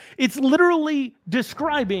It's literally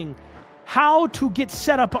describing how to get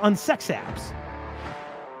set up on sex apps.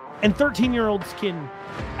 And 13-year-olds can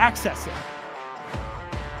access it.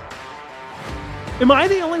 Am I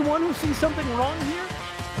the only one who sees something wrong here?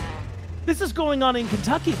 This is going on in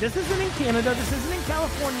Kentucky. This isn't in Canada. This isn't in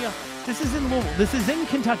California. This is in Louisville. This is in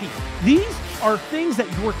Kentucky. These are things that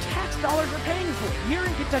your tax dollars are paying for here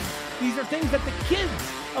in Kentucky. These are things that the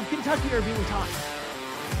kids of Kentucky are being taught.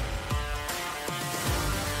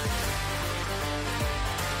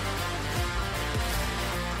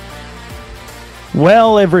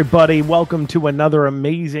 Well, everybody, welcome to another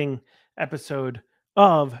amazing episode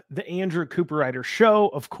of the Andrew Cooperrider Show.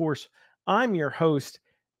 Of course, I'm your host,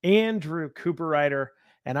 Andrew Cooperrider,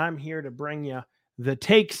 and I'm here to bring you the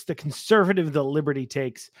takes, the conservative, the liberty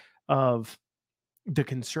takes of the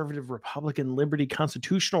conservative, Republican, liberty,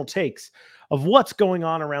 constitutional takes of what's going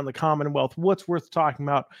on around the Commonwealth, what's worth talking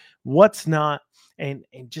about, what's not, and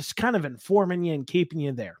just kind of informing you and keeping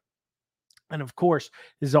you there. And of course,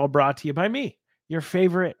 this is all brought to you by me, your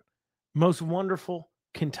favorite, most wonderful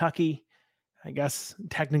Kentucky, I guess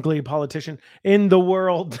technically a politician in the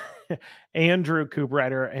world, Andrew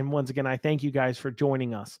Cooperrider. And once again, I thank you guys for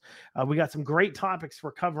joining us. We got some great topics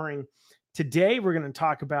we're covering today. We're going to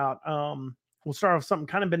talk about, we'll start off something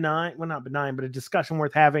kind of benign, well, not benign, but a discussion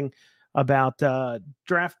worth having about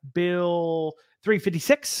Draft Bill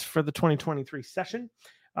 356 for the 2023 session.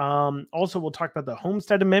 Also, we'll talk about the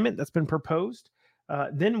Homestead Amendment that's been proposed.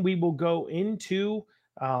 Then we will go into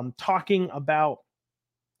talking about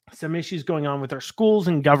some issues going on with our schools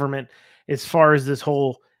and government as far as this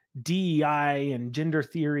whole DEI and gender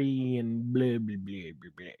theory and blah, blah, blah, blah,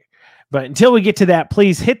 blah. But until we get to that,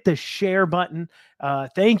 please hit the share button.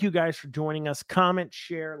 Thank you guys for joining us. Comment,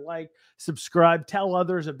 share, like, subscribe, tell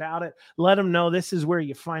others about it. Let them know this is where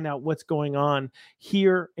you find out what's going on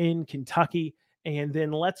here in Kentucky. And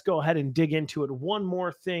then let's go ahead and dig into it. One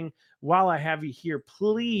more thing while I have you here,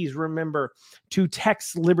 please remember to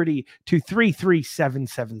text Liberty to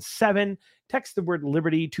 33777. Text the word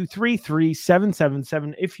Liberty to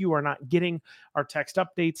 33777. If you are not getting our text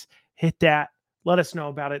updates, hit that. Let us know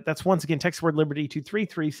about it. That's once again, text the word Liberty to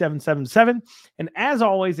 33777. And as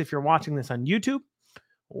always, if you're watching this on YouTube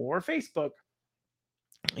or Facebook,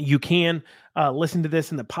 you can listen to this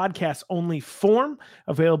in the podcast only form,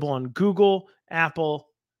 available on Google, Apple,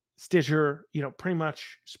 Stitcher, pretty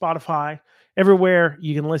much Spotify, everywhere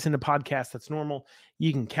you can listen to podcasts. That's normal.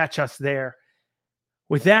 You can catch us there.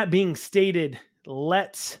 With that being stated,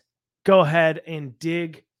 let's go ahead and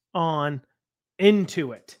dig on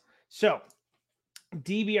into it. So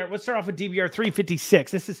DBR, let's start off with DBR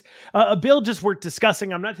 356. This is a bill just worth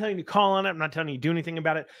discussing. I'm not telling you to call on it. I'm not telling you to do anything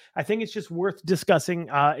about it. I think it's just worth discussing.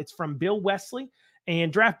 It's from Bill Wesley,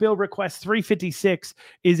 and Draft Bill Request 356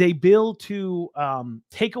 is a bill to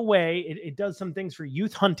take away, it does some things for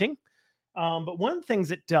youth hunting, but one of the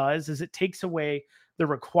things it does is it takes away the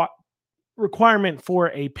requirement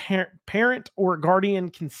for a parent or guardian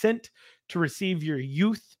consent to receive your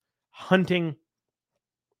youth hunting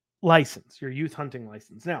license, your youth hunting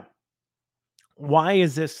license. Now, why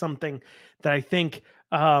is this something that I think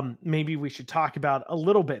maybe we should talk about a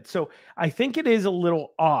little bit? So I think it is a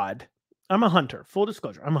little odd. I'm a hunter, full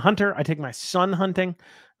disclosure. I'm a hunter. I take my son hunting.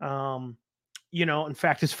 In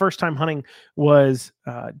fact, his first time hunting was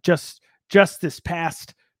just this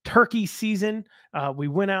past turkey season. We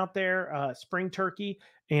went out there, spring turkey.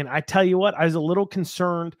 And I tell you what, I was a little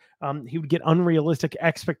concerned he would get unrealistic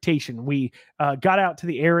expectation. We got out to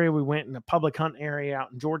the area. We went in a public hunt area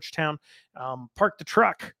out in Georgetown, parked the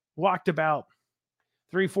truck, walked about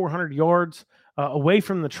 300-400 yards away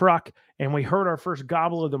from the truck, and we heard our first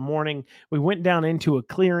gobble of the morning. We went down into a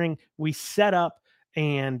clearing. We set up,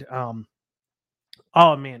 and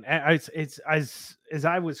oh man, it's as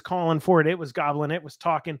I was calling for it, it was gobbling, it was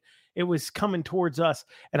talking, it was coming towards us.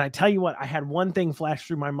 And I tell you what, I had one thing flash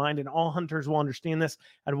through my mind, and all hunters will understand this.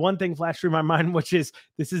 I had one thing flash through my mind, which is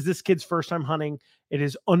this kid's first time hunting. It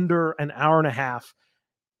is under an hour and a half.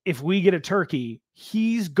 If we get a turkey,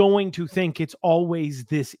 he's going to think it's always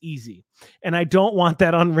this easy. And I don't want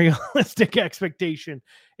that unrealistic expectation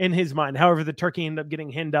in his mind. However, the turkey ended up getting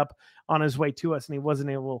henned up on his way to us, and he wasn't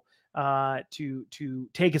able to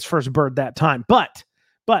take his first bird that time. But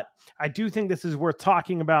I do think this is worth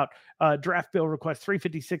talking about. Draft Bill Request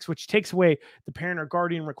 356, which takes away the parent or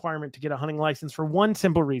guardian requirement to get a hunting license for one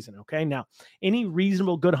simple reason. Okay. Now, any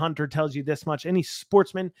reasonable good hunter tells you this much. Any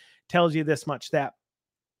sportsman tells you this much, that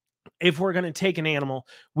if we're going to take an animal,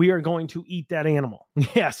 we are going to eat that animal.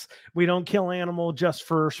 Yes, we don't kill animal just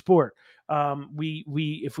for sport.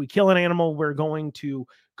 If we kill an animal, we're going to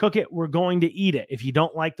cook it. We're going to eat it. If you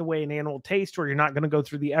don't like the way an animal tastes, or you're not going to go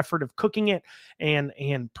through the effort of cooking it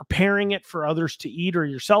and preparing it for others to eat or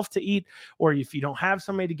yourself to eat, or if you don't have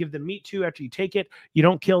somebody to give the meat to after you take it, you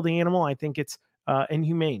don't kill the animal. I think it's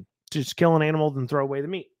inhumane to just kill an animal and throw away the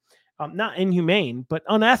meat. Not inhumane, but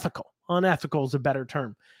unethical. Unethical is a better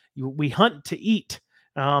term. We hunt to eat.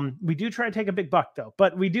 We do try to take a big buck though,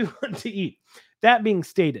 but we do hunt to eat. That being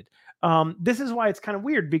stated, this is why it's kind of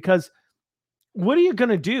weird, because what are you going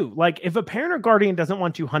to do? Like, if a parent or guardian doesn't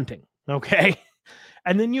want you hunting, okay,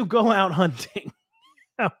 and then you go out hunting,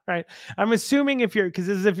 all right? I'm assuming because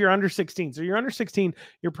this is if you're under 16. So you're under 16,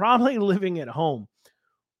 you're probably living at home.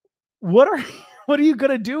 What are you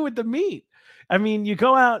going to do with the meat? I mean, you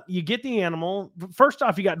go out, you get the animal. First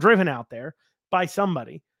off, you got driven out there by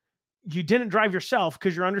somebody. You didn't drive yourself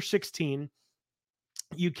because you're under 16.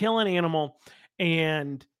 You kill an animal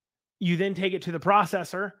and you then take it to the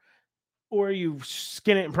processor, or you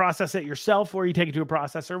skin it and process it yourself, or you take it to a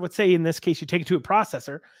processor. Let's say in this case, you take it to a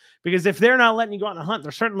processor, because if they're not letting you go on a hunt,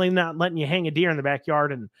 they're certainly not letting you hang a deer in the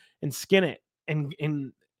backyard and skin it and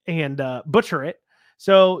butcher it.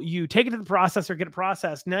 So you take it to the processor, get it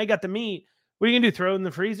processed. Now you got the meat. What are you going to do? Throw it in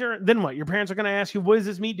the freezer? Then what? Your parents are going to ask you, what is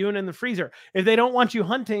this meat doing in the freezer? If they don't want you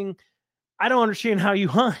hunting, I don't understand how you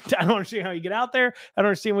hunt. I don't understand how you get out there. I don't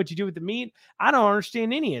understand what you do with the meat. I don't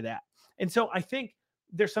understand any of that. And so I think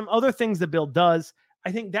there's some other things the bill does.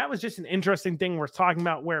 I think that was just an interesting thing we're talking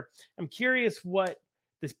about, where I'm curious what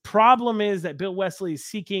this problem is that Bill Wesley is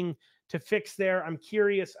seeking to fix there. I'm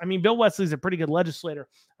curious. I mean, Bill Wesley's a pretty good legislator.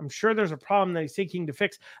 I'm sure there's a problem that he's seeking to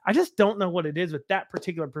fix. I just don't know what it is with that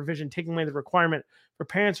particular provision, taking away the requirement for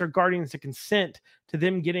parents or guardians to consent to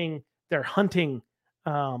them getting their hunting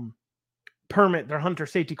permit, their hunter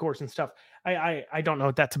safety course and stuff. I don't know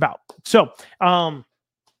what that's about. So,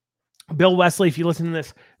 Bill Wesley, if you listen to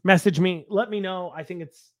this, message me, let me know. I think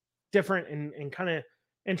it's different and kind of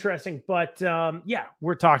interesting, but yeah,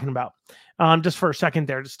 we're talking about just for a second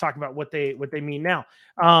there, just talking about what they mean now.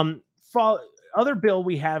 Other bill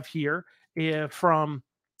we have here from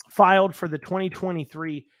filed for the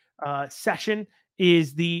 2023 session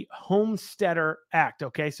is the Homesteader Act.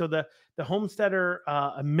 Okay, so the Homesteader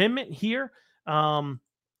amendment here,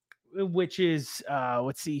 which is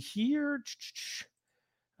let's see here.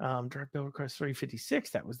 Draft bill request 356.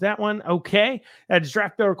 That was that one. Okay. That is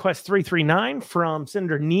draft bill request 339 from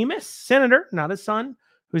Senator Nemes. Senator, not his son,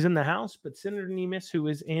 who's in the House, but Senator Nemes, who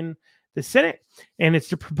is in the Senate. And it's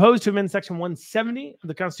to propose to amend Section 170 of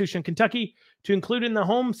the Constitution of Kentucky to include in the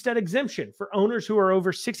homestead exemption for owners who are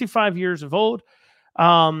over 65 years of old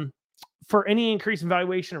for any increase in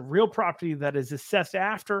valuation of real property that is assessed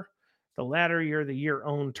after the latter year, the year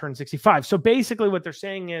owned, turned 65. So basically what they're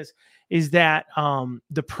saying is that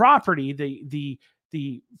the property,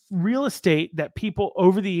 the real estate that people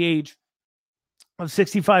over the age of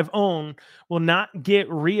 65 own will not get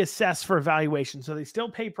reassessed for valuation. So they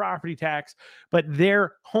still pay property tax, but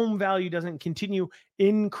their home value doesn't continue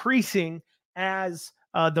increasing as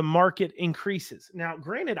the market increases. Now,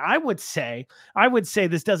 granted, I would say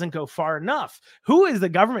this doesn't go far enough. Who is the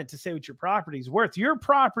government to say what your property is worth? Your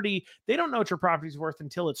property, they don't know what your property is worth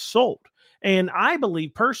until it's sold. And I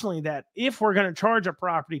believe personally that if we're going to charge a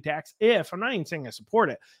property tax, I'm not even saying I support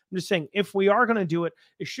it, I'm just saying if we are going to do it,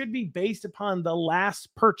 it should be based upon the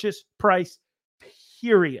last purchase price,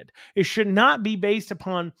 period. It should not be based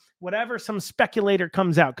upon whatever some speculator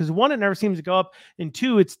comes out, because one, it never seems to go up, and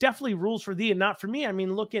two, it's definitely rules for thee and not for me. I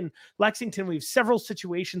mean, look, in Lexington, we have several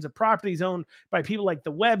situations of properties owned by people like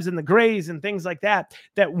the Webbs and the Grays and things like that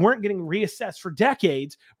weren't getting reassessed for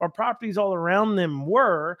decades, or properties all around them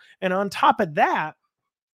were. And on top of that,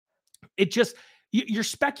 it just, you're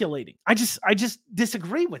speculating. I just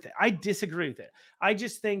disagree with it. I disagree with it. I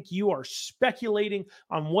just think you are speculating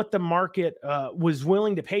on what the market was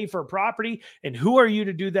willing to pay for a property. And who are you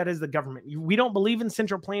to do that as the government? We don't believe in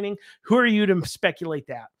central planning. Who are you to speculate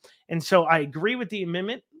that? And so I agree with the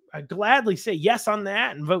amendment. I gladly say yes on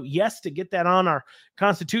that and vote yes to get that on our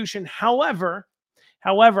Constitution. However,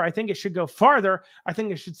 I think it should go farther. I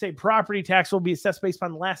think it should say property tax will be assessed based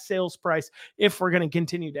on the last sales price if we're going to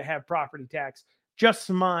continue to have property tax. Just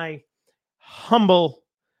my humble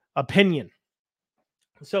opinion.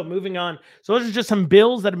 So moving on. So those are just some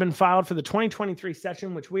bills that have been filed for the 2023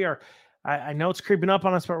 session, which we are, I know it's creeping up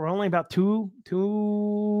on us, but we're only about 2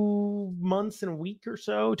 months and a week or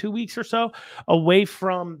so, 2 weeks or so away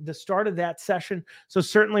from the start of that session. So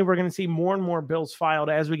certainly we're going to see more and more bills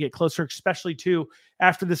filed as we get closer, especially to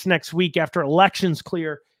after this next week, after elections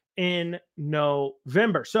clear in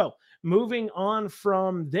November. So moving on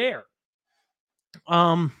from there.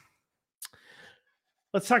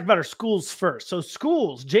 Let's talk about our schools first. So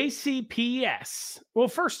schools, JCPS. Well,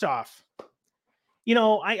 first off,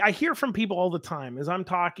 I hear from people all the time as I'm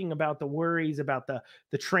talking about the worries about the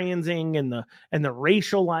transing and the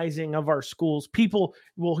racializing of our schools. People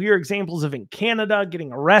will hear examples of in Canada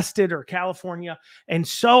getting arrested or California, and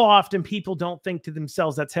so often people don't think to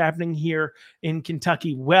themselves that's happening here in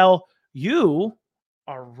Kentucky. Well, you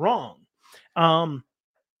are wrong.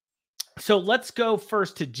 So let's go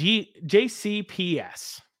first to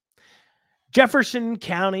JCPS, Jefferson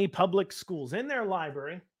County Public Schools. In their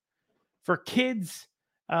library, for kids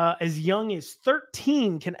as young as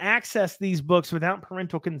 13 can access these books without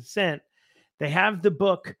parental consent. They have the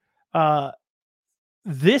book,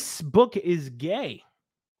 This Book is Gay.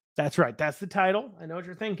 That's right. That's the title. I know what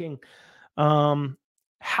you're thinking.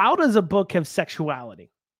 How does a book have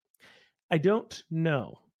sexuality? I don't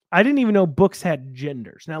know. I didn't even know books had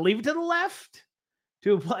genders. Now leave it to the left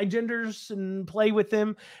to apply genders and play with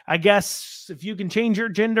them. I guess if you can change your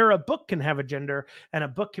gender, a book can have a gender, and a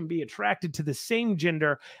book can be attracted to the same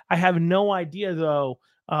gender. I have no idea, though,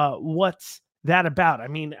 what's that about. I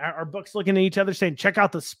mean, are books looking at each other saying, check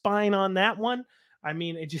out the spine on that one? I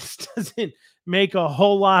mean, it just doesn't make a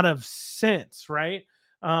whole lot of sense, right?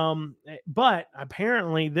 But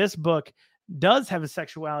apparently this book does have a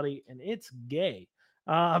sexuality, and it's gay.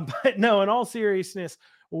 But no, in all seriousness,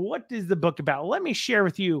 what is the book about? Let me share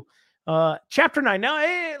with you chapter 9. Now,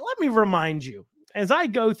 let me remind you, as I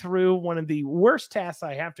go through one of the worst tasks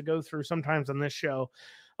I have to go through sometimes on this show,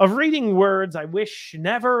 of reading words I wish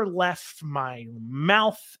never left my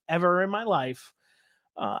mouth ever in my life,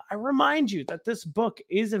 I remind you that this book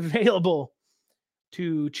is available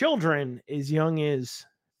to children as young as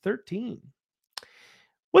 13.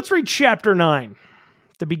 Let's read chapter 9.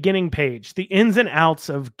 The beginning page, the ins and outs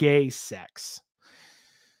of gay sex.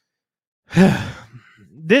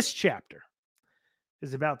 This chapter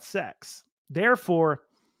is about sex. Therefore,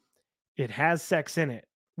 it has sex in it.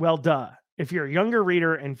 Well, duh. If you're a younger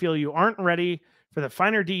reader and feel you aren't ready for the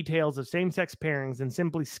finer details of same-sex pairings, then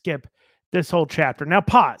simply skip this whole chapter. Now,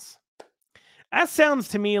 pause. That sounds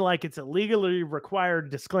to me like it's a legally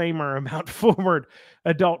required disclaimer about forward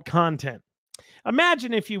adult content.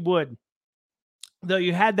 Imagine, if you would, though,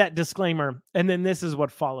 you had that disclaimer, and then this is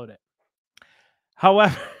what followed it.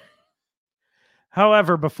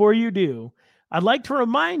 However, before you do, I'd like to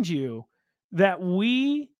remind you that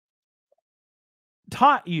we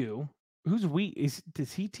taught you. Who's we?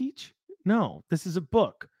 Does he teach? No, this is a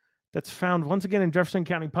book that's found once again in Jefferson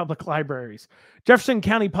County Public Libraries, Jefferson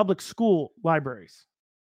County Public School Libraries.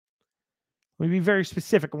 Let me be very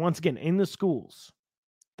specific. Once again, in the schools,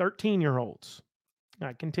 13-year-olds.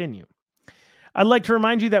 I continue. I'd like to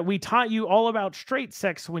remind you that we taught you all about straight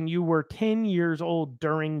sex when you were 10 years old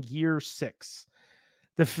during year 6.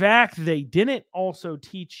 The fact they didn't also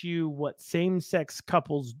teach you what same-sex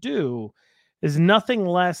couples do is nothing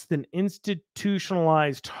less than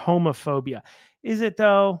institutionalized homophobia. Is it,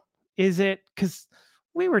 though? Is it? Because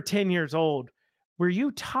we were 10 years old. Were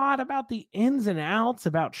you taught about the ins and outs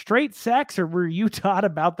about straight sex, or were you taught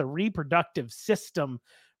about the reproductive system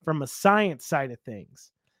from a science side of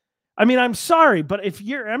things? I mean, I'm sorry, but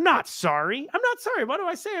I'm not sorry. Why do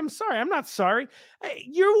I say I'm sorry? I'm not sorry.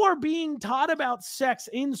 You are being taught about sex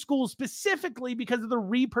in school specifically because of the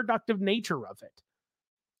reproductive nature of it.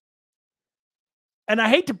 And I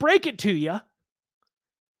hate to break it to you,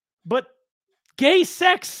 but gay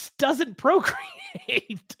sex doesn't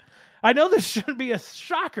procreate. I know this shouldn't be a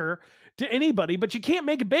shocker to anybody, but you can't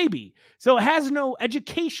make a baby. So it has no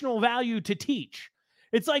educational value to teach.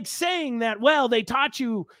 It's like saying that, well, they taught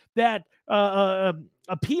you that a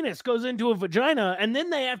penis goes into a vagina, and then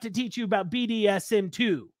they have to teach you about BDSM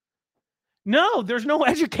too. No, there's no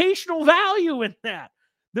educational value in that.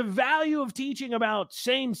 The value of teaching about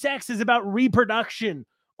same sex is about reproduction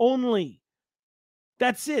only.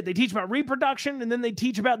 That's it. They teach about reproduction, and then they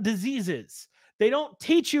teach about diseases. They don't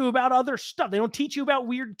teach you about other stuff. They don't teach you about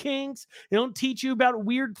weird kinks. They don't teach you about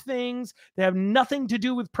weird things. They have nothing to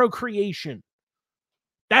do with procreation.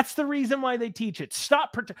 That's the reason why they teach it.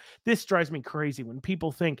 This drives me crazy when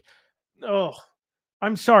people think, oh,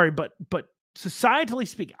 I'm sorry, but societally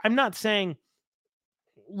speaking, I'm not saying,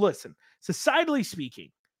 listen, societally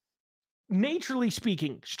speaking, naturally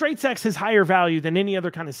speaking, straight sex has higher value than any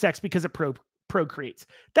other kind of sex because it procreates.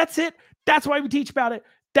 That's it. That's why we teach about it.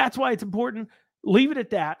 That's why it's important. Leave it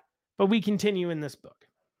at that. But we continue in this book.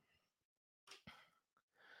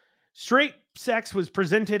 Straight sex was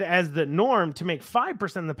presented as the norm to make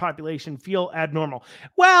 5% of the population feel abnormal.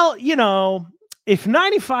 Well, if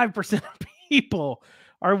 95% of people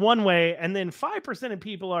are one way and then 5% of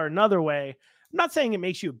people are another way, I'm not saying it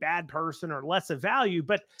makes you a bad person or less of value,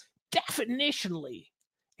 but definitionally,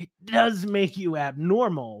 it does make you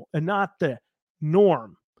abnormal and not the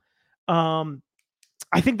norm.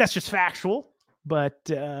 I think that's just factual, but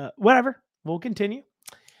whatever. We'll continue.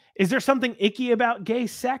 Is there something icky about gay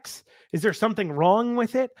sex? Is there something wrong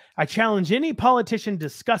with it? I challenge any politician to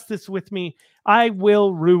discuss this with me. I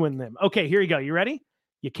will ruin them. Okay, here you go. You ready?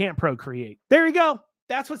 You can't procreate. There you go.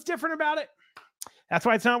 That's what's different about it. That's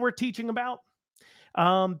why it's not worth teaching about.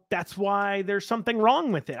 That's why there's something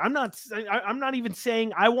wrong with it. I'm not even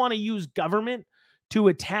saying I want to use government to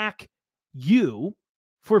attack you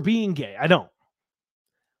for being gay. I don't.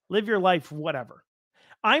 Live your life, whatever.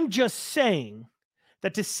 I'm just saying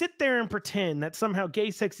that to sit there and pretend that somehow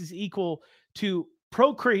gay sex is equal to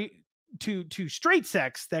procreate to straight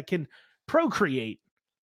sex that can procreate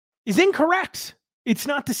is incorrect. It's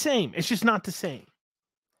not the same. It's just not the same.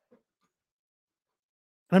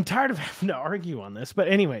 And I'm tired of having to argue on this, but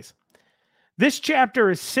anyways, this chapter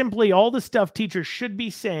is simply all the stuff teachers should be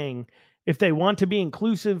saying if they want to be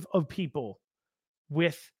inclusive of people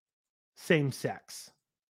with same sex.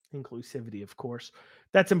 Inclusivity, of course.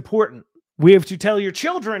 That's important. We have to tell your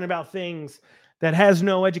children about things that has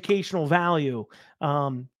no educational value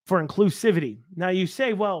for inclusivity. Now you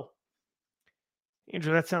say, well,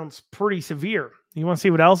 Andrew, that sounds pretty severe. You want to see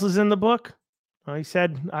what else is in the book? Well, he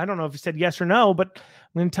said, I don't know if he said yes or no, but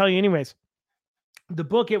I'm going to tell you anyways. The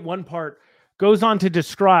book at one part goes on to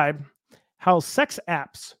describe how sex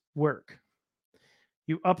apps work.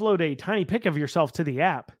 You upload a tiny pic of yourself to the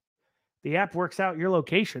app. The app works out your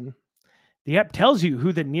location. The app tells you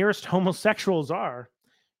who the nearest homosexuals are.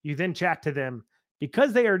 You then chat to them.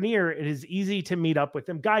 Because they are near, it is easy to meet up with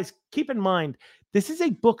them. Guys, keep in mind, this is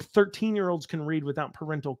a book 13-year-olds can read without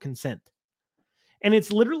parental consent. And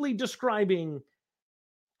it's literally describing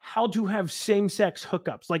how to have same-sex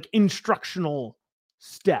hookups, like instructional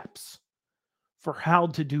steps for how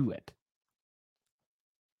to do it.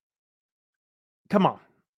 Come on.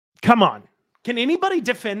 Come on. Can anybody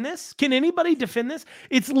defend this? Can anybody defend this?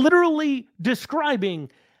 It's literally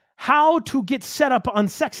describing how to get set up on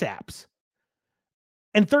sex apps.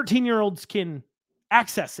 And 13-year-olds can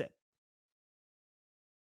access it.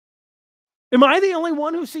 Am I the only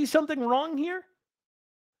one who sees something wrong here?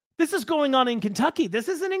 This is going on in Kentucky. This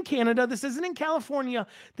isn't in Canada. This isn't in California.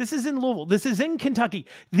 This is in Louisville. This is in Kentucky.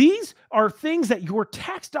 These are things that your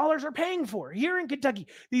tax dollars are paying for here in Kentucky.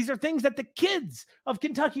 These are things that the kids of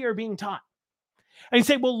Kentucky are being taught. And you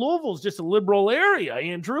say, well, Louisville's just a liberal area,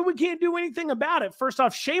 Andrew. We can't do anything about it. First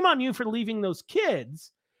off, shame on you for leaving those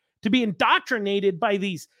kids to be indoctrinated by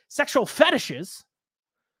these sexual fetishes.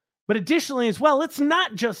 But additionally as well, it's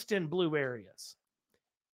not just in blue areas.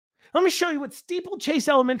 Let me show you what Steeplechase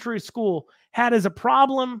Elementary School had as a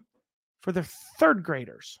problem for their third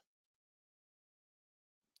graders.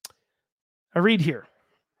 I read here.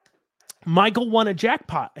 Michael won a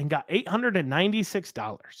jackpot and got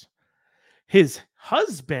 $896. His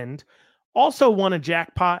husband also won a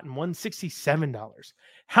jackpot and won $67.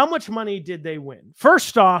 How much money did they win?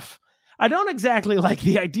 First off, I don't exactly like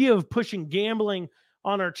the idea of pushing gambling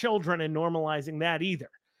on our children and normalizing that either.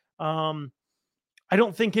 I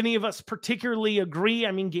don't think any of us particularly agree.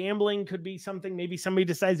 I mean, gambling could be something maybe somebody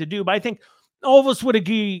decides to do, but I think all of us would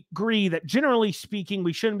agree that generally speaking,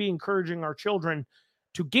 we shouldn't be encouraging our children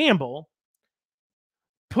to gamble.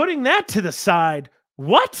 Putting that to the side,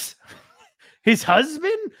 what? His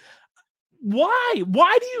husband? Why?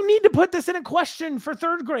 Why do you need to put this in a question for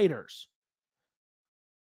third graders?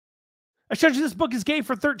 I showed you this book is gay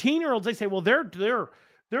for 13-year-olds. They say, well,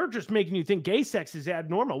 they're just making you think gay sex is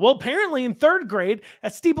abnormal. Well, apparently in third grade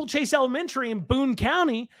at Steeplechase Elementary in Boone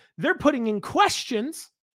County, they're putting in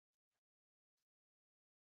questions,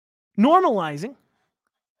 normalizing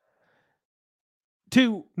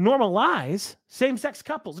to normalize same-sex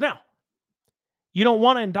couples. Now, you don't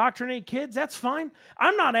want to indoctrinate kids? That's fine.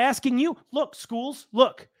 I'm not asking you. Look, schools,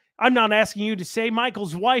 look. I'm not asking you to say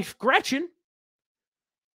Michael's wife, Gretchen.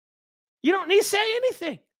 You don't need to say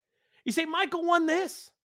anything. You say Michael won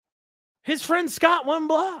this. His friend Scott won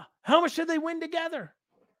blah. How much did they win together?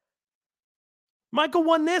 Michael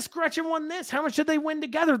won this. Gretchen won this. How much did they win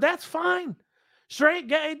together? That's fine. Straight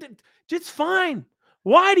gay, it's fine.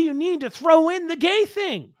 Why do you need to throw in the gay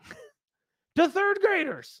thing to third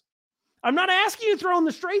graders? I'm not asking you to throw in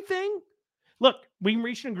the straight thing. Look, we can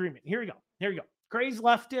reach an agreement. Here we go. Here you go. Crazed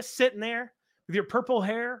leftist sitting there with your purple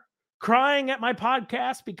hair, crying at my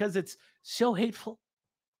podcast because it's so hateful.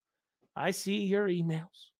 I see your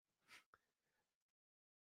emails.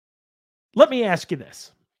 Let me ask you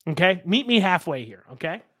this, okay? Meet me halfway here,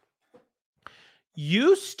 okay?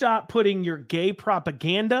 You stop putting your gay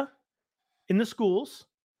propaganda in the schools.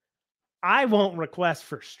 I won't request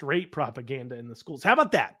for straight propaganda in the schools. How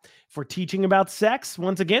about that? If we're teaching about sex,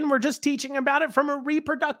 once again, we're just teaching about it from a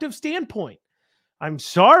reproductive standpoint. I'm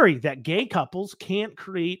sorry that gay couples can't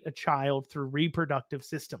create a child through reproductive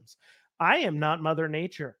systems. I am not Mother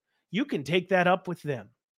Nature. You can take that up with them.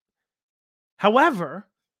 However,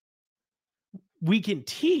 we can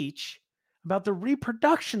teach about the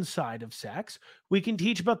reproduction side of sex. We can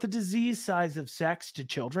teach about the disease side of sex to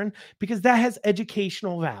children because that has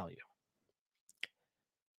educational value.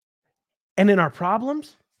 And in our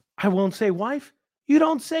problems, I won't say wife. You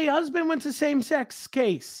don't say husband when it's a same-sex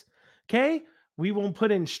case. Okay? We won't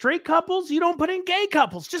put in straight couples. You don't put in gay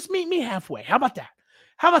couples. Just meet me halfway. How about that?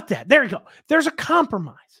 How about that? There you go. There's a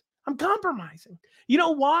compromise. I'm compromising. You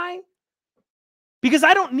know why? Because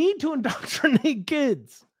I don't need to indoctrinate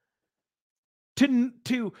kids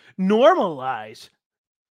to normalize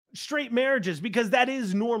straight marriages because that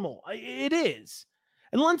is normal. It is.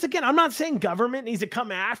 And once again, I'm not saying government needs to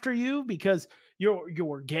come after you because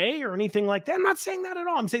you're gay or anything like that. I'm not saying that at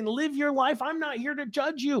all. I'm saying live your life. I'm not here to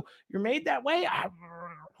judge you. You're made that way.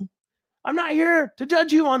 I'm not here to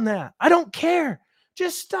judge you on that. I don't care.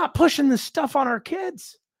 Just stop pushing this stuff on our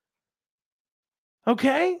kids.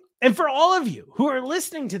 Okay? And for all of you who are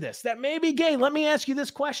listening to this that may be gay, let me ask you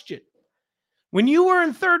this question. When you were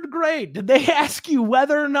in third grade, did they ask you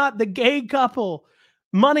whether or not the gay couple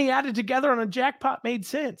money added together on a jackpot made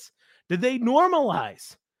sense? Did they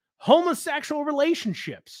normalize homosexual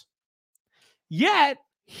relationships? Yet,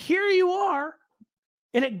 here you are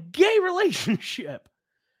in a gay relationship.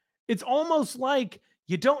 It's almost like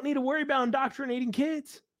you don't need to worry about indoctrinating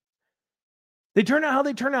kids. They turn out how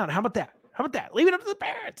they turn out. How about that? How about that? Leave it up to the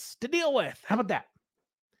parents to deal with. How about that?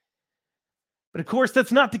 But of course,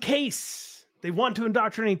 that's not the case. They want to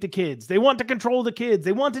indoctrinate the kids. They want to control the kids.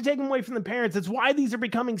 They want to take them away from the parents. That's why these are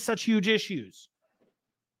becoming such huge issues.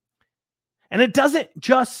 And it doesn't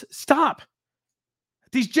just stop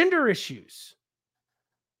at these gender issues.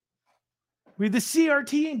 With the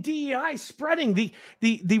CRT and DEI spreading,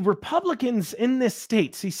 the Republicans in this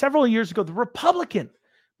state, see, several years ago, the Republican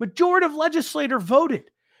majority of legislators voted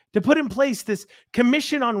to put in place this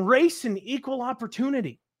Commission on Race and Equal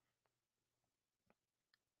Opportunity.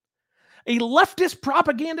 A leftist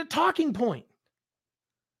propaganda talking point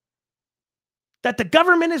that the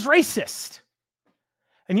government is racist.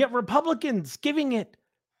 And yet Republicans giving it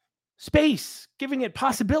space, giving it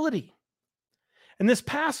possibility. And this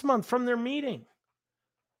past month from their meeting,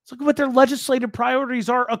 let's look at what their legislative priorities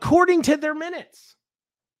are according to their minutes.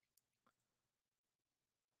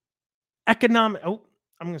 I'm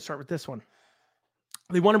going to start with this one.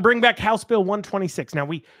 They want to bring back House Bill 126. Now,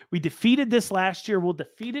 we defeated this last year. We'll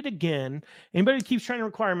defeat it again. Anybody who keeps trying to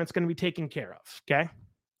requirement is going to be taken care of, okay?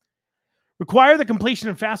 Require the completion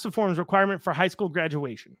of FAFSA forms requirement for high school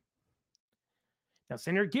graduation. Now,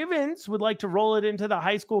 Senator Givens would like to roll it into the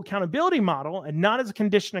high school accountability model and not as a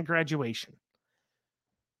condition of graduation.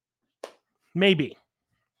 Maybe.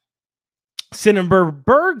 Senator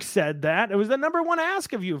Berg said that it was the number one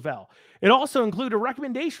ask of U of L. It also included a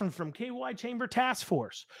recommendation from KY Chamber Task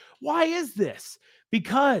Force. Why is this?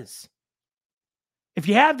 Because if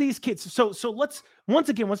you have these kids, so let's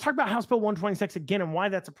talk about House Bill 126 again and why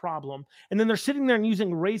that's a problem. And then they're sitting there and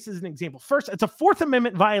using race as an example. First, it's a Fourth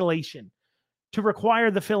Amendment violation to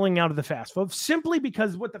require the filling out of the FAFSA, simply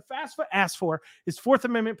because what the FAFSA asks for is Fourth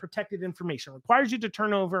Amendment protected information. It requires you to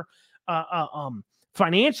turn over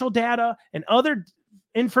financial data and other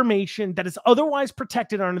information that is otherwise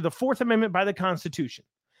protected under the Fourth Amendment by the Constitution.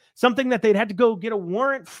 Something that they'd had to go get a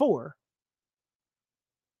warrant for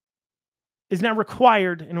is now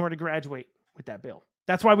required in order to graduate with that bill.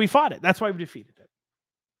 That's why we fought it. That's why we defeated it.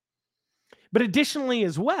 But additionally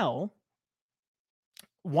as well,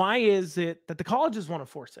 why is it that the colleges want to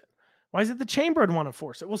force it? Why is it the chamber would want to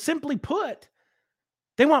force it? Well, simply put,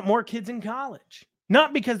 they want more kids in college.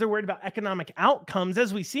 Not because they're worried about economic outcomes.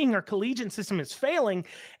 As we see, our collegiate system is failing.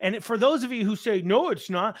 And for those of you who say, no, it's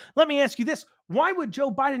not, let me ask you this. Why would Joe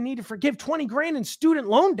Biden need to forgive $20,000 in student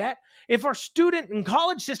loan debt if our student and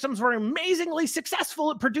college systems were amazingly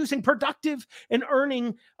successful at producing productive and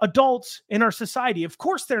earning adults in our society? Of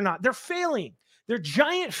course they're not. They're failing. They're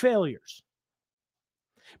giant failures.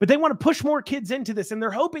 But they want to push more kids into this, and they're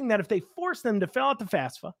hoping that if they force them to fill out the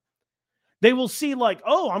FAFSA, they will see like,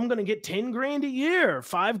 oh, I'm going to get $10,000 a year,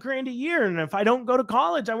 $5,000 a year. And if I don't go to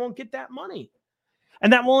college, I won't get that money.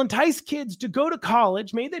 And that will entice kids to go to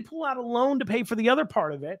college. Maybe they pull out a loan to pay for the other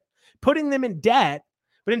part of it, putting them in debt,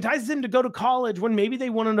 but entices them to go to college when maybe they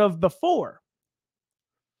wouldn't have before.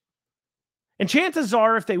 And chances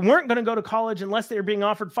are, if they weren't going to go to college unless they were being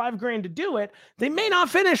offered $5,000 to do it, they may not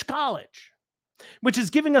finish college, which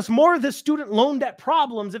is giving us more of the student loan debt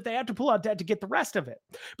problems if they have to pull out debt to get the rest of it.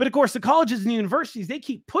 But of course, the colleges and universities, they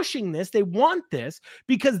keep pushing this. They want this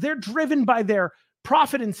because they're driven by their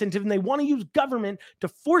profit incentive, and they want to use government to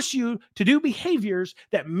force you to do behaviors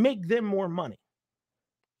that make them more money,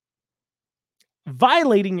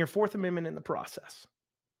 violating your Fourth Amendment in the process.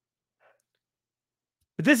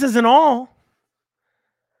 But this isn't all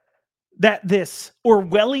that this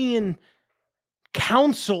Orwellian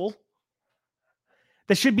council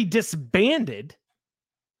that should be disbanded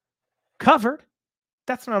covered.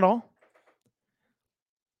 That's not all.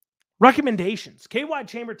 Recommendations. K-Wide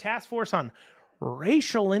Chamber Task Force on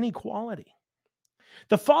Racial Inequality.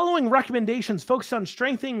 The following recommendations focus on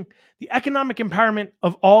strengthening the economic empowerment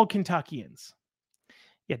of all Kentuckians.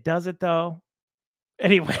 Yeah, does it though?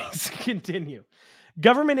 Anyways, continue.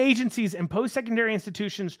 Government agencies and post-secondary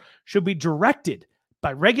institutions should be directed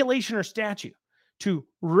by regulation or statute to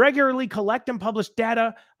regularly collect and publish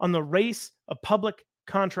data on the race of public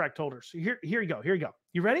contract holders. So here you go.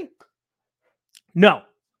 You ready? No,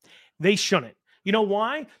 they shouldn't. You know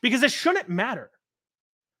why? Because it shouldn't matter.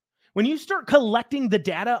 When you start collecting the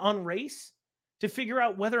data on race to figure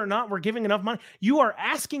out whether or not we're giving enough money, you are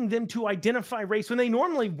asking them to identify race when they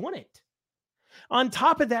normally wouldn't. On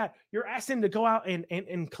top of that, you're asking them to go out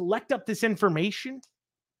and collect up this information.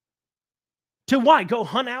 To why? Go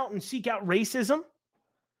hunt out and seek out racism?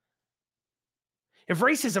 If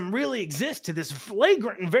racism really exists to this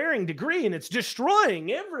flagrant and varying degree and it's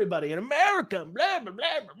destroying everybody in America, blah, blah,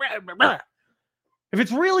 blah, blah, blah, blah. If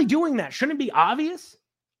it's really doing that, shouldn't it be obvious?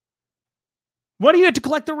 Why do you have to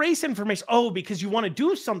collect the race information? Oh, because you want to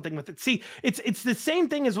do something with it. See, it's the same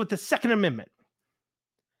thing as with the Second Amendment.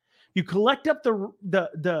 You collect up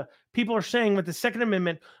the people are saying with the Second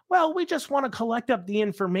Amendment, well, we just want to collect up the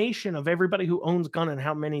information of everybody who owns gun and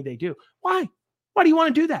how many they do. Why? Why do you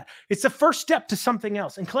want to do that? It's the first step to something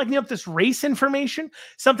else. And collecting up this race information,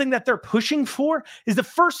 something that they're pushing for, is the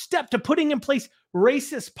first step to putting in place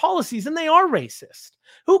racist policies. And they are racist.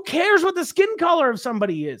 Who cares what the skin color of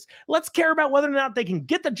somebody is? Let's care about whether or not they can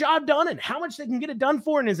get the job done and how much they can get it done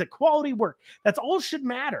for. And is it quality work? That's all should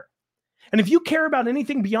matter. And if you care about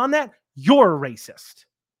anything beyond that, you're a racist.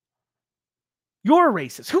 You're a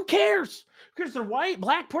racist. Who cares? Because they're white,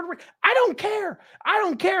 black, Puerto Rican. I don't care. I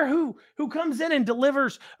don't care who comes in and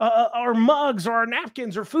delivers our mugs or our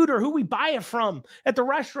napkins or food, or who we buy it from at the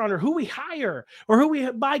restaurant, or who we hire, or who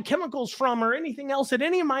we buy chemicals from, or anything else at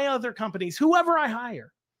any of my other companies, whoever I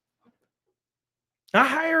hire. I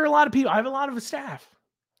hire a lot of people. I have a lot of staff.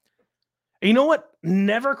 And you know what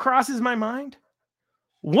never crosses my mind?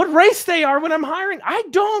 What race they are when I'm hiring. I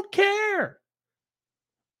don't care.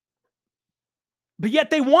 But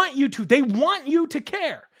yet they want you to. They want you to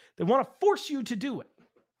care. They want to force you to do it.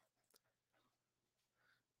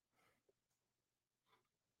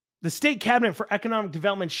 The State Cabinet for Economic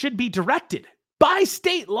Development should be directed by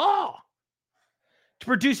state law to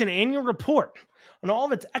produce an annual report on all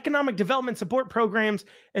of its economic development support programs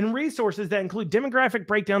and resources that include demographic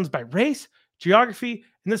breakdowns by race, geography,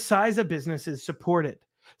 and the size of businesses supported.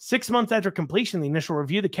 6 months after completion of the initial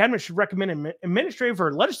review, the Cabinet should recommend administrative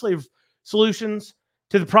or legislative solutions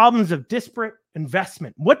to the problems of disparate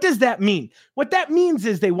investment. What does that mean? What that means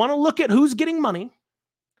is they want to look at who's getting money.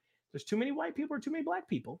 There's too many white people or too many black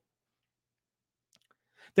people.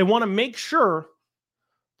 They want to make sure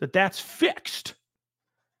that that's fixed,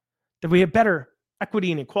 that we have better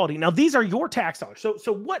equity and equality. Now, these are your tax dollars.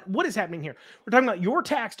 So what is happening here? We're talking about your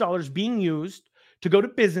tax dollars being used to go to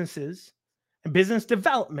businesses and business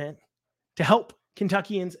development to help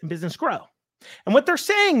Kentuckians and business grow. And what they're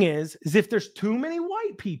saying is if there's too many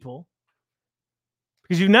white people,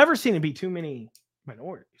 because you've never seen it be too many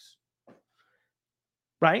minorities,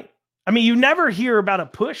 right? I mean, you never hear about a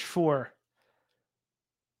push for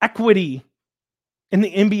equity in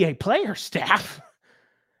the NBA player staff,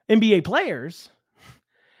 NBA players.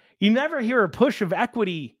 You never hear a push of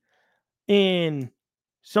equity in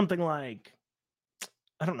something like,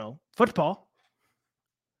 I don't know, football.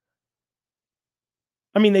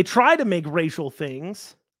 I mean, they try to make racial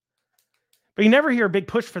things, but you never hear a big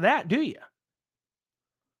push for that, do you?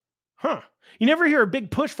 Huh. You never hear a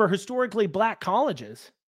big push for historically black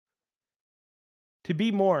colleges to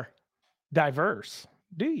be more diverse,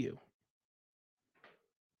 do you?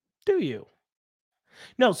 Do you?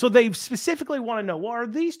 No, so they specifically want to know, well, are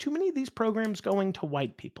these too many of these programs going to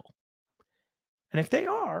white people? And if they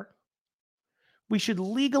are, we should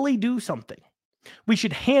legally do something. We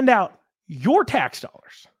should hand out your tax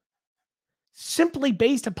dollars simply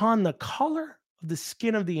based upon the color of the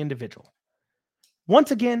skin of the individual.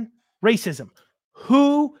 Once again, racism.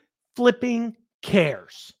 Who flipping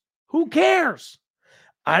cares? Who cares?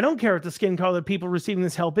 I don't care what the skin color of people receiving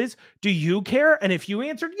this help is. Do you care? And if you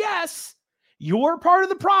answered yes, you're part of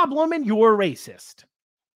the problem and you're racist.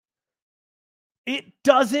 It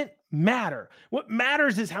doesn't matter. What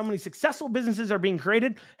matters is how many successful businesses are being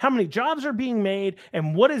created, how many jobs are being made,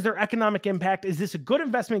 and what is their economic impact. Is this a good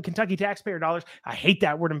investment in Kentucky taxpayer dollars? I hate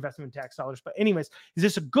that word, investment in tax dollars. But anyways, is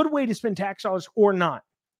this a good way to spend tax dollars or not?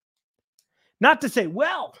 Not to say,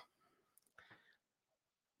 well,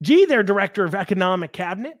 gee, their director of economic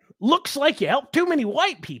cabinet, looks like you helped too many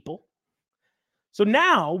white people. So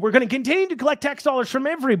now we're going to continue to collect tax dollars from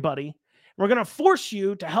everybody. We're going to force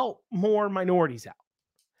you to help more minorities out.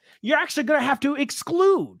 You're actually going to have to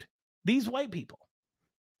exclude these white people.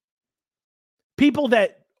 People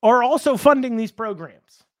that are also funding these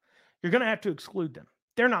programs. You're going to have to exclude them.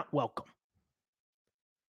 They're not welcome.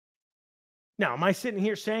 Now, am I sitting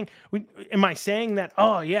here saying that,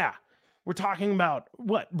 oh yeah, we're talking about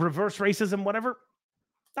what, reverse racism, whatever?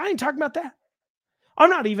 I ain't talking about that.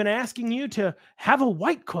 I'm not even asking you to have a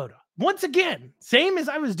white quota. Once again, same as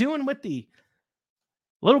I was doing with the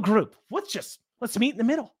little group. Let's meet in the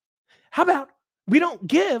middle. How about we don't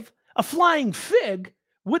give a flying fig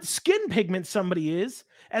what skin pigment somebody is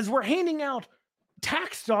as we're handing out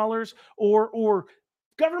tax dollars or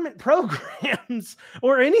government programs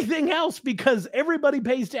or anything else because everybody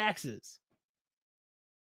pays taxes.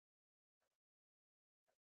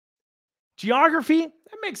 Geography,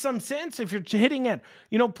 that makes some sense if you're hitting at,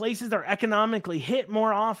 places that are economically hit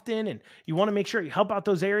more often and you want to make sure you help out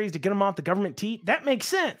those areas to get them off the government teat. That makes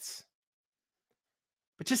sense.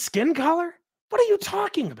 But just skin color? What are you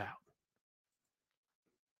talking about?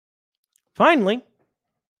 Finally,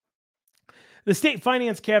 the state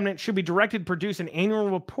finance cabinet should be directed to produce an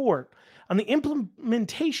annual report on the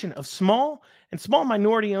implementation of small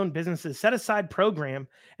minority-owned businesses set-aside program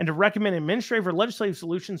and to recommend administrative or legislative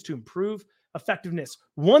solutions to improve effectiveness.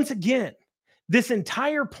 Once again, this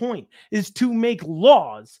entire point is to make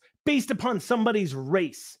laws based upon somebody's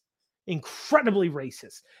race. Incredibly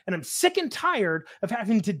racist. And I'm sick and tired of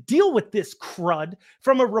having to deal with this crud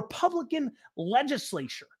from a Republican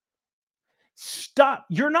legislature. Stop.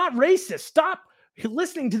 You're not racist. Stop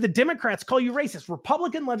listening to the Democrats call you racist.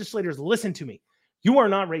 Republican legislators, listen to me. You are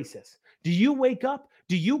not racist. Do you wake up?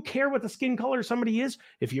 Do you care what the skin color of somebody is?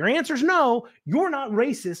 If your answer is no, you're not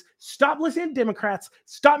racist. Stop listening to Democrats.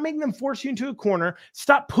 Stop making them force you into a corner.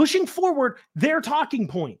 Stop pushing forward their talking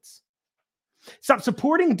points. Stop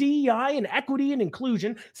supporting DEI and equity and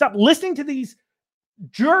inclusion. Stop listening to these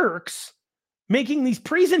jerks making these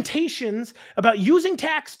presentations about using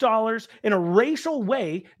tax dollars in a racial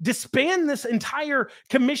way, disband this entire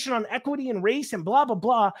commission on equity and race and blah, blah,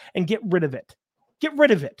 blah, and get rid of it. Get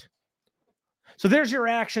rid of it. So there's your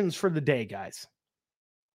actions for the day, guys.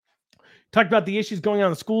 Talked about the issues going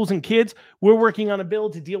on in schools and kids. We're working on a bill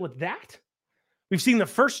to deal with that. We've seen the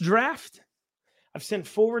first draft. I've sent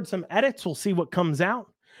forward some edits. We'll see what comes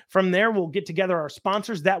out. From there, we'll get together our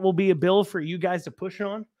sponsors. That will be a bill for you guys to push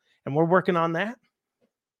on, and we're working on that.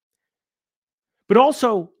 But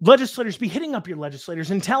also, legislators, be hitting up your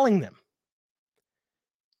legislators and telling them,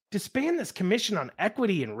 disband this commission on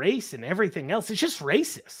equity and race and everything else. It's just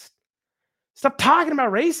racist. Stop talking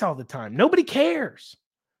about race all the time. Nobody cares.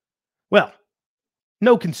 Well,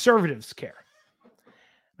 no conservatives care.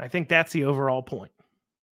 I think that's the overall point.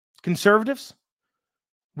 Conservatives,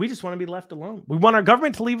 we just want to be left alone. We want our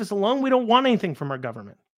government to leave us alone. We don't want anything from our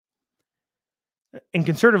government. And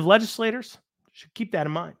conservative legislators should keep that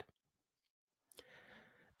in mind.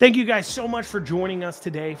 Thank you guys so much for joining us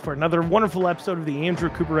today for another wonderful episode of the Andrew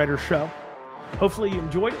Cooperrider Show. Hopefully you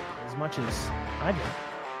enjoyed it as much as I did.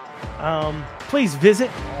 Please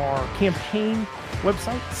visit our campaign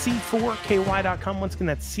website, c4ky.com. Once again,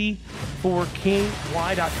 that's c4ky.com,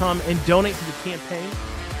 and donate to the campaign.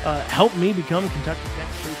 Help me become Kentucky's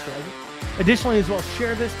next state treasurer. Additionally, as well,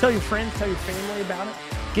 share this. Tell your friends, tell your family about it.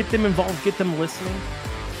 Get them involved, get them listening.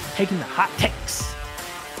 Taking the hot takes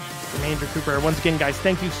from Andrew Cooper. Once again, guys,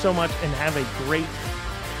 thank you so much and have a great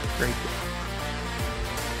day.